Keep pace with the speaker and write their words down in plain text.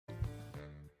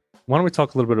why don't we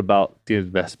talk a little bit about the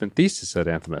investment thesis at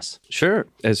Anthemis? Sure.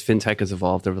 As fintech has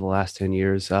evolved over the last 10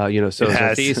 years, so is our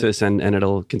has. thesis, and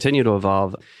it'll continue to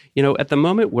evolve. At the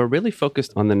moment, we're really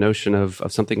focused on the notion of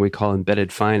something we call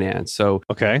embedded finance. So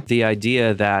the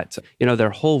idea that, there are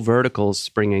whole verticals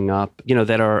springing up,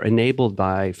 that are enabled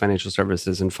by financial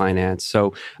services and finance.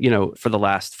 So, for the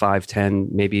last 5, 10,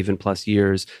 maybe even plus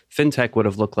years, fintech would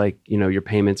have looked like, your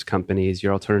payments companies,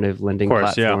 your alternative lending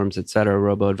platforms, et cetera,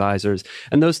 robo-advisors.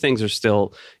 And those things are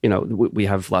still, we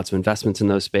have lots of investments in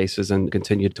those spaces and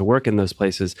continue to work in those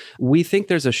places. We think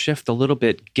there's a shift a little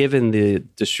bit given the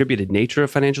distributed nature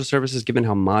of financial services, given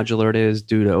how modular it is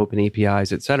due to open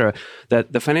APIs, et cetera,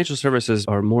 that the financial services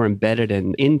are more embedded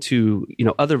into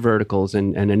other verticals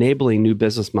and enabling new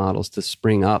business models to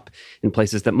spring up in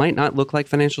places that might not look like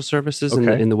financial services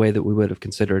in the way that we would have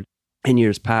considered in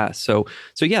years past. So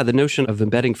yeah, the notion of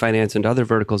embedding finance into other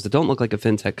verticals that don't look like a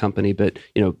fintech company, but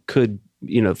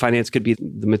finance could be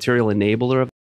the material enabler